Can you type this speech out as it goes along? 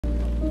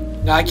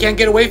Now, I can't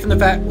get away from the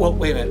fact... Well,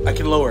 wait a minute. I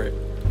can lower it.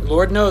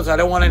 Lord knows I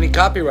don't want any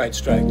copyright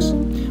strikes.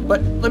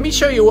 But let me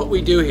show you what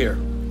we do here.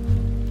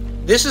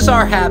 This is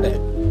our habit.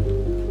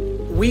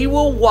 We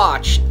will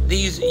watch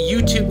these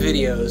YouTube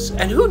videos,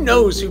 and who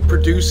knows who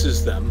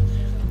produces them,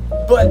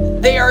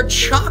 but they are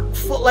chock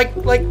full... Like,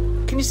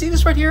 can you see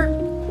this right here?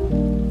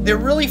 They're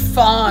really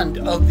fond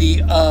of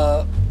the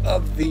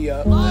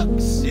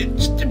bugs.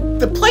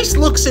 The place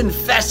looks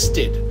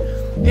infested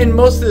in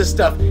most of this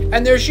stuff,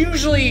 and there's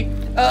usually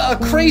a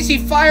crazy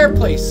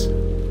fireplace,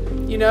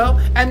 you know.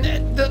 And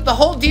the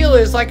whole deal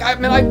is like, I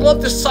mean, I'd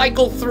love to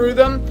cycle through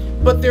them,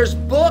 but there's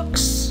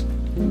books,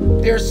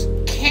 there's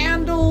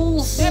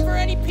candles, Never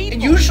any people.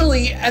 and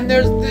usually, and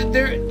there's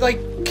like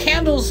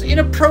candles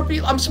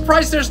inappropriate. I'm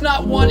surprised there's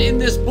not one in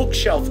this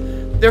bookshelf.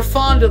 They're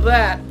fond of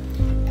that.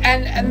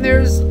 And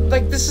there's,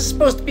 like, this is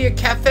supposed to be a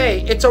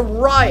cafe. It's a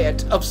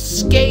riot of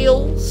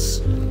scales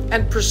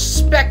and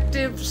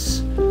perspectives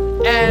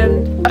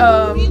and,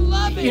 We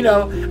love it. you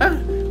know,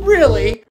 really,